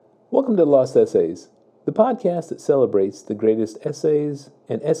Welcome to Lost Essays, the podcast that celebrates the greatest essays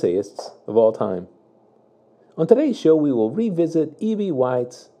and essayists of all time. On today's show, we will revisit E.B.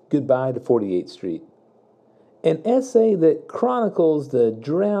 White's Goodbye to 48th Street, an essay that chronicles the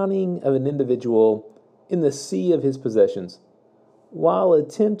drowning of an individual in the sea of his possessions while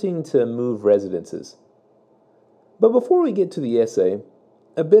attempting to move residences. But before we get to the essay,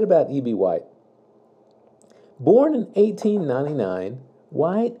 a bit about E.B. White. Born in 1899,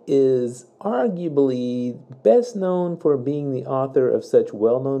 White is arguably best known for being the author of such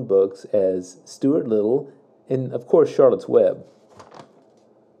well-known books as Stuart Little and, of course, Charlotte's Web.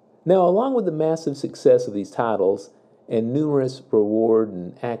 Now, along with the massive success of these titles and numerous reward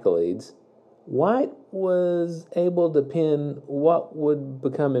and accolades, White was able to pen what would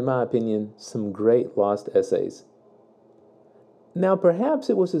become, in my opinion, some great lost essays. Now, perhaps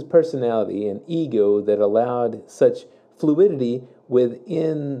it was his personality and ego that allowed such fluidity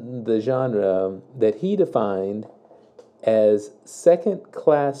within the genre that he defined as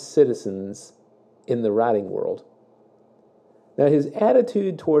second-class citizens in the writing world. Now, his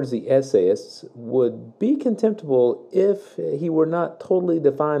attitude towards the essayists would be contemptible if he were not totally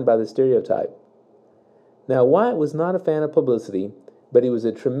defined by the stereotype. Now, White was not a fan of publicity, but he was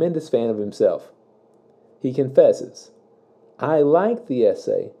a tremendous fan of himself. He confesses, "I like the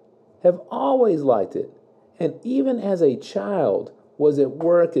essay, have always liked it, and even as a child was at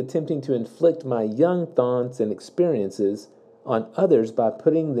work attempting to inflict my young thoughts and experiences on others by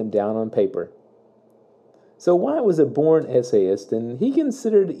putting them down on paper." So White was a born essayist, and he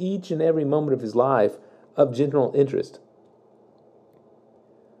considered each and every moment of his life of general interest.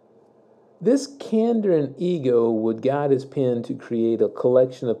 This candor and ego would guide his pen to create a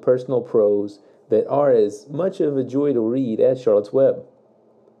collection of personal prose that are as much of a joy to read as Charlotte's Web.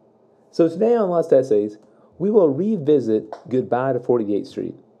 So today on Lost Essays, we will revisit Goodbye to 48th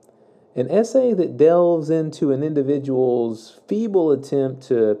Street, an essay that delves into an individual's feeble attempt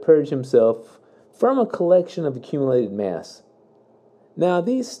to purge himself from a collection of accumulated mass. Now,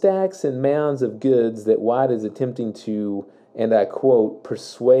 these stacks and mounds of goods that White is attempting to, and I quote,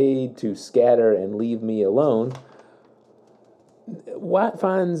 persuade to scatter and leave me alone, White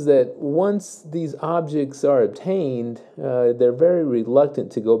finds that once these objects are obtained, they're very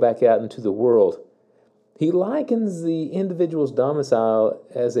reluctant to go back out into the world. He likens the individual's domicile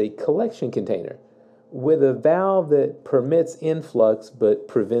as a collection container with a valve that permits influx but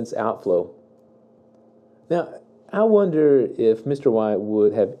prevents outflow. Now, I wonder if Mr. White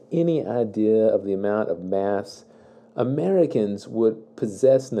would have any idea of the amount of mass Americans would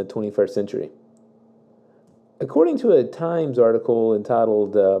possess in the 21st century. According to a Times article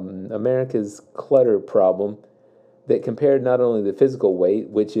entitled America's Clutter Problem, that compared not only the physical weight,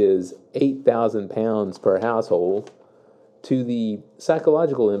 which is 8,000 pounds per household, to the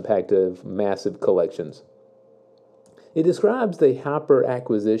psychological impact of massive collections. It describes the hyper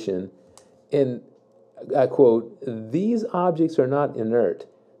acquisition, and I quote, "These objects are not inert.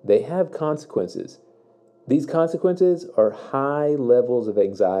 They have consequences. These consequences are high levels of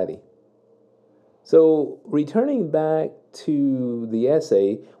anxiety." So, returning back to the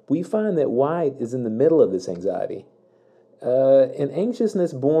essay, we find that White is in the middle of this anxiety. An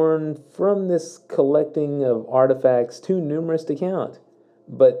anxiousness born from this collecting of artifacts too numerous to count,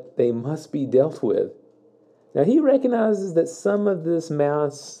 but they must be dealt with. Now, he recognizes that some of this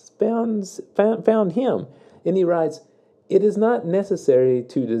mass found him, and he writes, "It is not necessary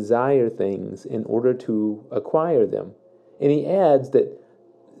to desire things in order to acquire them." And he adds that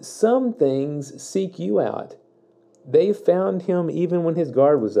some things seek you out. They found him even when his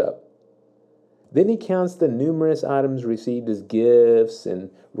guard was up. Then he counts the numerous items received as gifts and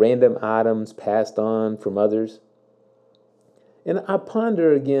random items passed on from others. And I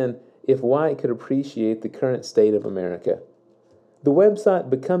ponder again if White could appreciate the current state of America. The website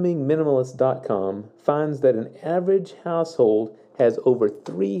becomingminimalist.com finds that an average household has over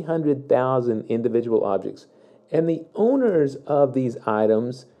 300,000 individual objects, and the owners of these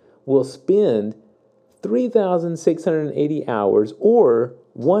items will spend 3,680 hours or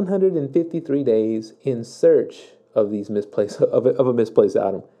 153 days in search of these misplaced of a misplaced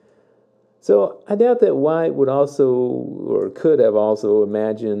item. So I doubt that White would also, or could have also,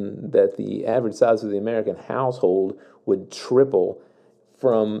 imagined that the average size of the American household would triple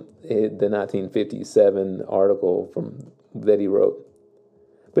from the 1957 article that he wrote.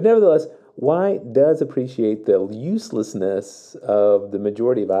 But nevertheless, White does appreciate the uselessness of the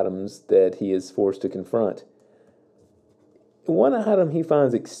majority of items that he is forced to confront. One item he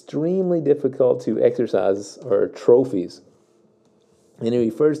finds extremely difficult to exercise are trophies, and he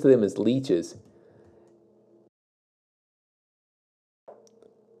refers to them as leeches.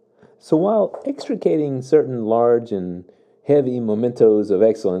 So while extricating certain large and heavy mementos of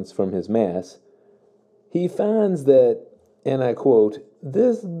excellence from his mass, he finds that, and I quote,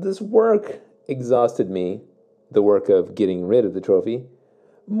 this work exhausted me, the work of getting rid of the trophy,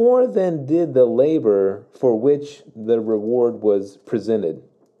 more than did the labor for which the reward was presented.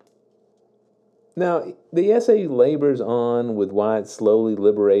 Now, the essay labors on with Wyatt slowly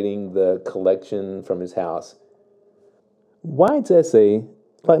liberating the collection from his house. Wyatt's essay,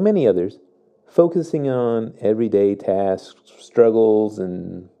 like many others, focusing on everyday tasks, struggles,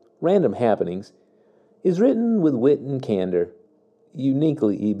 and random happenings, is written with wit and candor,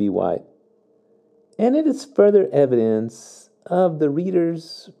 uniquely E.B. White. And it is further evidence of the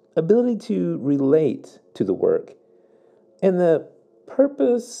reader's ability to relate to the work and the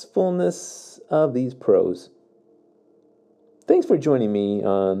purposefulness of these prose. Thanks for joining me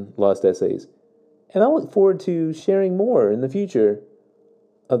on Lost Essays, and I look forward to sharing more in the future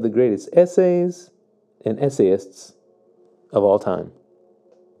of the greatest essays and essayists of all time.